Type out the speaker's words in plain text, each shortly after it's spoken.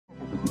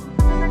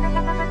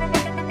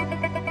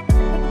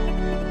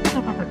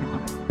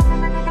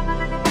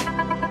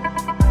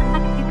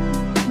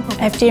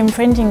FDM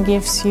printing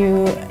gives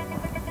you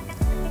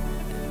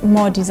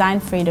more design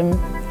freedom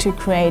to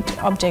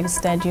create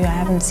objects that you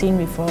haven't seen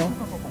before.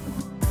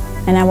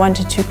 And I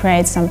wanted to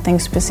create something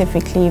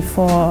specifically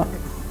for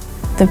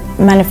the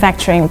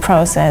manufacturing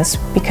process,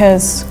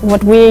 because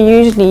what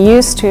we're usually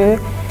used to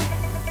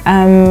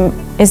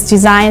is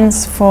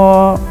designs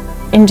for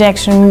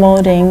injection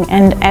molding,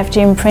 and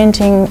FDM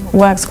printing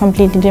works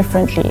completely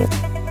differently.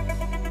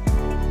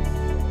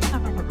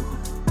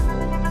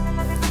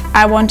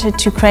 I wanted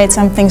to create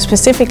something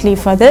specifically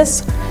for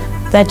this,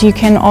 that you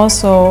can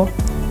also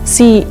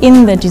see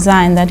in the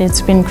design that it's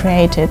been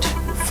created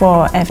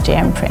for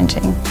FDM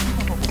printing.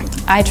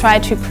 I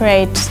tried to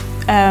create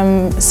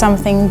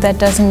something that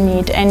doesn't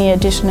need any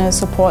additional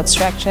support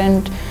structure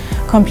and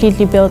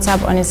completely builds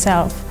up on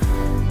itself.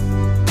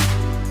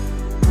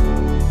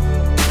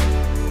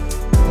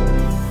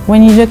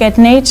 When you look at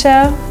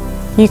nature,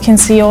 you can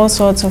see all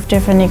sorts of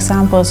different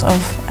examples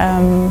of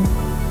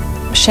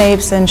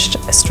shapes and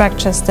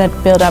structures that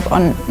build up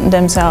on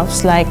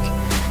themselves, like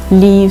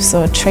leaves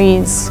or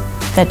trees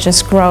that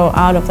just grow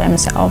out of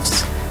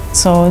themselves.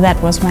 So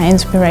that was my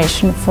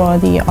inspiration for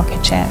the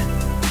Ocke chair.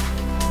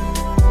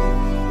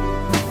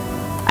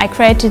 I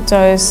created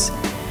those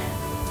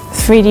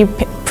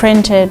 3D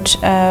printed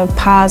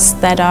parts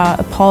that are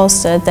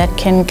upholstered that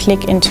can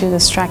click into the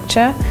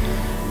structure.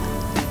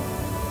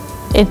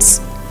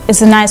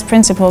 It's a nice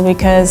principle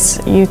because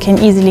you can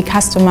easily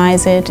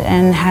customize it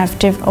and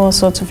have all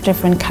sorts of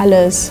different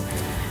colors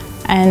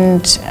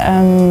and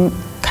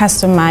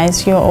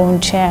customize your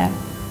own chair.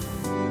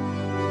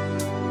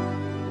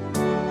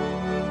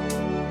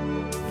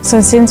 So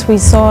since we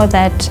saw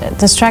that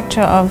the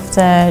structure of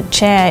the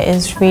chair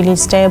is really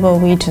stable,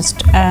 we just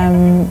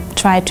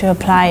tried to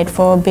apply it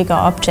for a bigger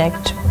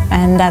object,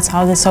 and that's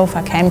how the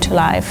sofa came to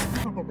life.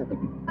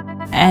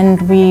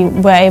 And we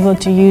were able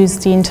to use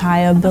the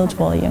entire build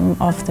volume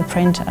of the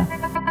printer.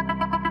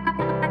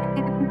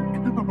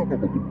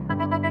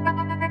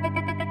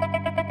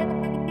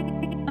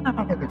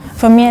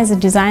 For me as a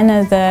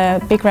designer,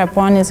 the BigRep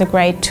ONE is a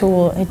great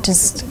tool. It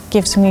just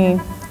gives me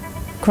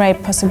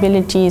great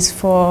possibilities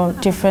for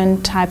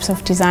different types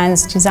of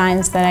designs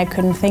that I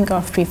couldn't think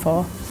of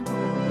before.